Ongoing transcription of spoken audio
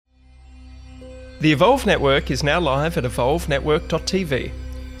The Evolve Network is now live at evolvenetwork.tv.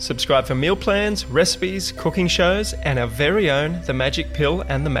 Subscribe for meal plans, recipes, cooking shows, and our very own The Magic Pill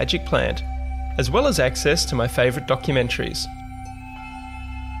and The Magic Plant, as well as access to my favourite documentaries.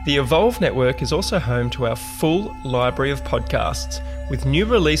 The Evolve Network is also home to our full library of podcasts, with new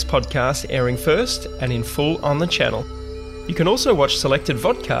release podcasts airing first and in full on the channel. You can also watch selected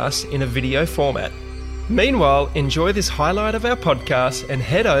vodcasts in a video format. Meanwhile, enjoy this highlight of our podcast and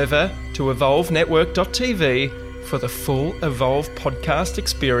head over to evolvenetwork.tv for the full Evolve podcast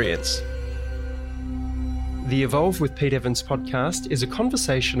experience. The Evolve with Pete Evans podcast is a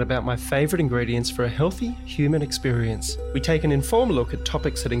conversation about my favourite ingredients for a healthy human experience. We take an informed look at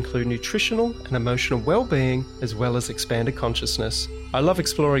topics that include nutritional and emotional well-being, as well as expanded consciousness. I love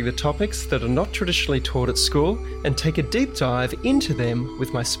exploring the topics that are not traditionally taught at school and take a deep dive into them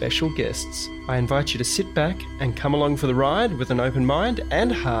with my special guests. I invite you to sit back and come along for the ride with an open mind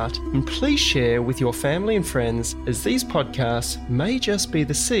and heart, and please share with your family and friends, as these podcasts may just be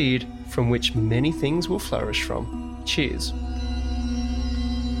the seed from which many things will flourish from. Cheers.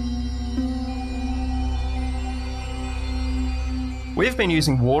 We've been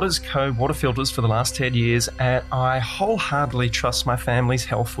using Waters Co. water filters for the last 10 years, and I wholeheartedly trust my family's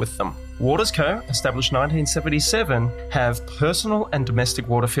health with them. Waters Co., established 1977, have personal and domestic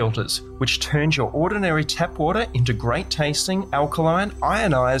water filters, which turns your ordinary tap water into great tasting, alkaline,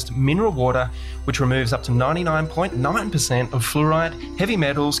 ionized mineral water, which removes up to 99.9% of fluoride, heavy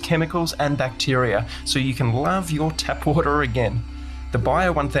metals, chemicals, and bacteria, so you can love your tap water again. The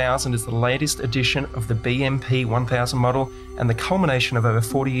Bio 1000 is the latest edition of the BMP 1000 model and the culmination of over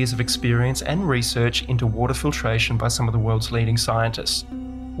 40 years of experience and research into water filtration by some of the world's leading scientists.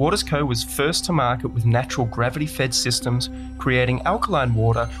 Waters Co. was first to market with natural gravity-fed systems, creating alkaline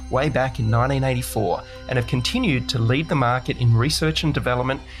water way back in 1984, and have continued to lead the market in research and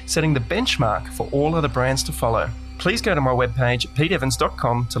development, setting the benchmark for all other brands to follow. Please go to my webpage,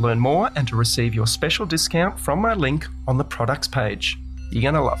 peteevans.com, to learn more and to receive your special discount from my link on the products page. You're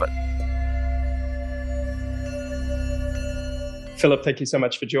going to love it. Philip, thank you so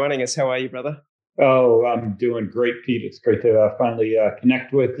much for joining us. How are you, brother? Oh, I'm doing great, Pete. It's great to finally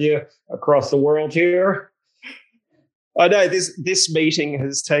connect with you across the world here. I know this meeting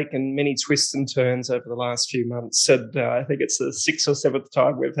has taken many twists and turns over the last few months, and I think it's the sixth or seventh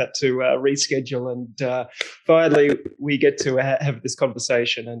time we've had to reschedule, and finally we get to have this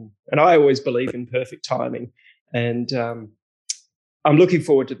conversation. And I always believe in perfect timing, and I'm looking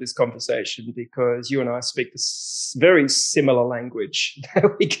forward to this conversation because you and I speak this very similar language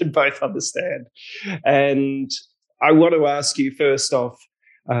that we can both understand. And I want to ask you first off,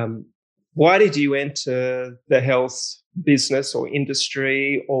 why did you enter the health business or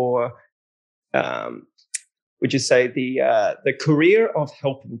industry, or would you say the career of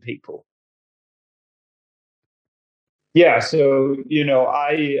helping people? Yeah, so,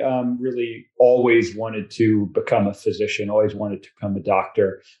 I really always wanted to become a physician, always wanted to become a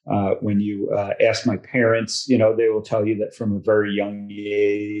doctor. When you ask my parents, they will tell you that from a very young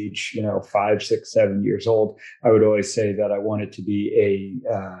age, 5, 6, 7 years old, I would always say that I wanted to be a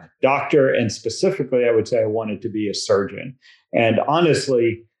doctor. And specifically, I would say I wanted to be a surgeon. And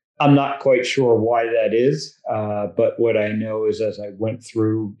honestly, I'm not quite sure why that is. But what I know is as I went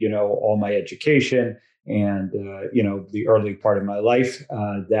through, all my education, and, the early part of my life,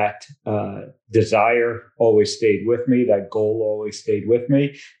 that desire always stayed with me. That goal always stayed with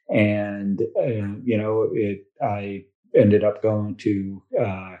me. And, I ended up going to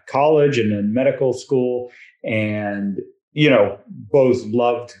college and then medical school, and, both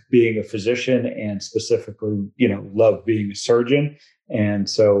loved being a physician and specifically, loved being a surgeon. And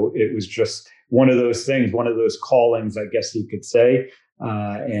so it was just one of those things, one of those callings, I guess you could say.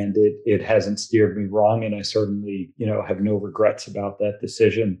 And it hasn't steered me wrong. And I certainly, have no regrets about that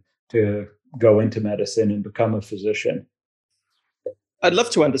decision to go into medicine and become a physician. I'd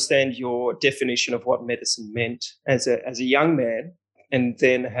love to understand your definition of what medicine meant as a young man, and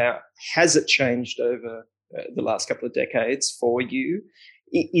then how has it changed over the last couple of decades for you?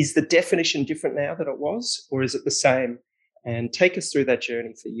 Is the definition different now than it was, or is it the same? And take us through that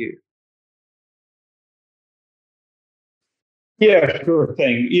journey for you. Yeah, sure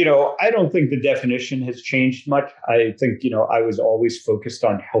thing. I don't think the definition has changed much. I think, I was always focused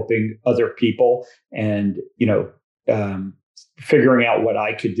on helping other people and, figuring out what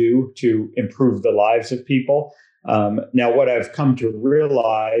I could do to improve the lives of people. Now, what I've come to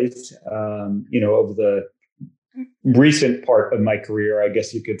realize, over the recent part of my career, I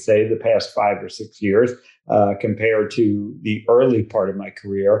guess you could say the past 5 or 6 years, compared to the early part of my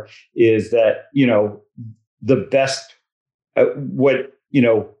career, is that, the best what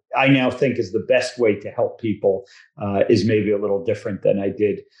I now think is the best way to help people is maybe a little different than I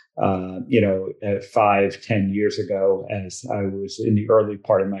did, 5, 10 years ago as I was in the early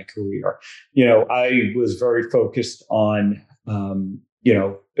part of my career. I was very focused on,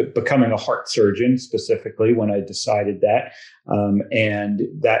 becoming a heart surgeon specifically when I decided that. And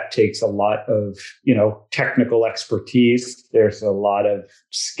that takes a lot of, technical expertise. There's a lot of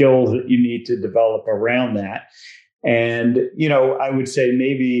skills that you need to develop around that. And, I would say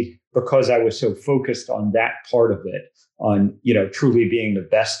maybe because I was so focused on that part of it, on, truly being the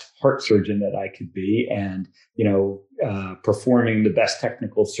best heart surgeon that I could be and, performing the best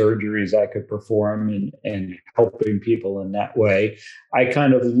technical surgeries I could perform and helping people in that way, I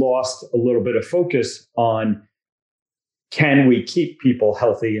kind of lost a little bit of focus on, can we keep people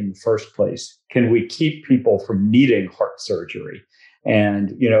healthy in the first place? Can we keep people from needing heart surgery?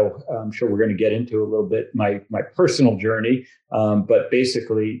 And, I'm sure we're going to get into a little bit my personal journey. But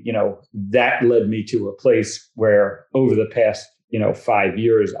basically, that led me to a place where over the past, 5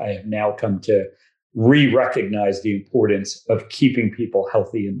 years, I have now come to re-recognize the importance of keeping people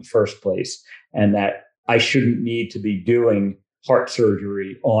healthy in the first place, and that I shouldn't need to be doing heart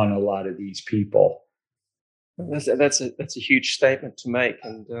surgery on a lot of these people. That's a huge statement to make.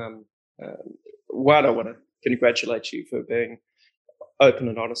 And one, I want to congratulate you for being open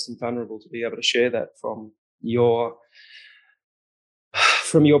and honest and vulnerable to be able to share that from your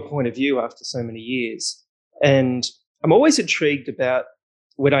point of view after so many years. And I'm always intrigued about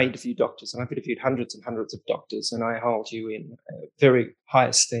when I interview doctors, and I've interviewed hundreds and hundreds of doctors, and I hold you in very high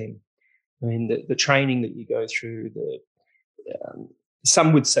esteem. I mean, the training that you go through,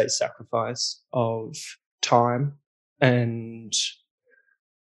 some would say sacrifice of time and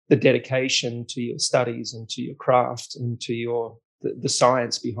the dedication to your studies and to your craft and to the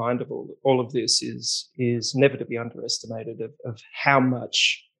science behind all of this is never to be underestimated of how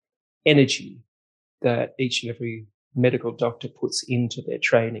much energy that each and every medical doctor puts into their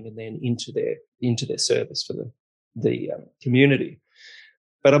training and then into their service for the community.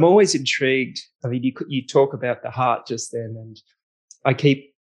 But I'm always intrigued. I mean, you talk about the heart just then, and I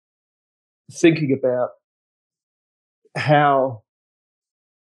keep thinking about how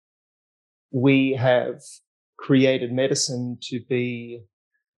we have created medicine to be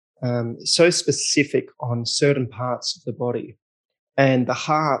so specific on certain parts of the body, and the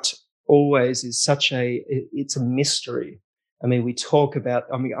heart always is it's a mystery. I mean, we talk about,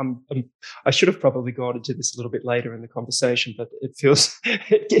 I should have probably gone into this a little bit later in the conversation, but it feels,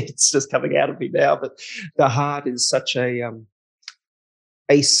 it's just coming out of me now. But the heart is such a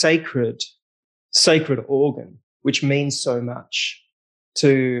sacred organ, which means so much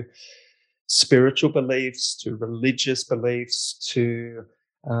to spiritual beliefs, to religious beliefs, to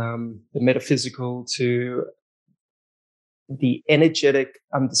the metaphysical, to the energetic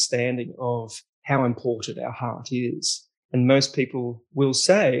understanding of how important our heart is. And most people will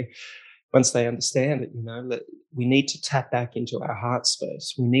say, once they understand it, that we need to tap back into our heart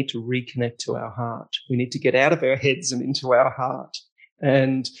space. We need to reconnect to our heart. We need to get out of our heads and into our heart.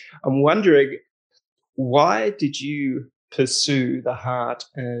 And I'm wondering, why did you pursue the heart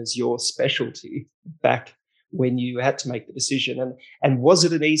as your specialty back when you had to make the decision? And was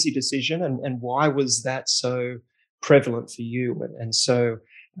it an easy decision? And why was that so prevalent for you and so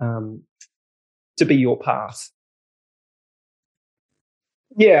to be your path?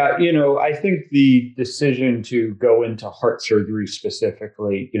 Yeah, I think the decision to go into heart surgery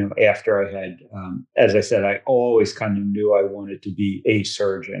specifically, after I had, as I said, I always kind of knew I wanted to be a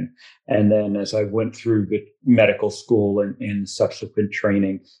surgeon. And then as I went through the medical school and subsequent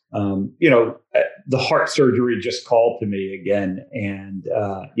training, the heart surgery just called to me again. And,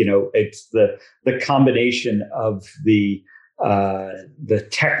 it's the combination of the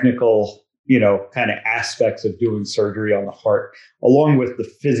technical kind of aspects of doing surgery on the heart, along with the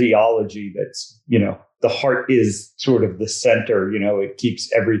physiology that's, the heart is sort of the center, it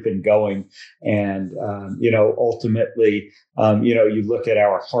keeps everything going. And, ultimately, you look at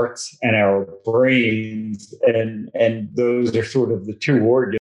our hearts and our brains, and those are sort of the two organs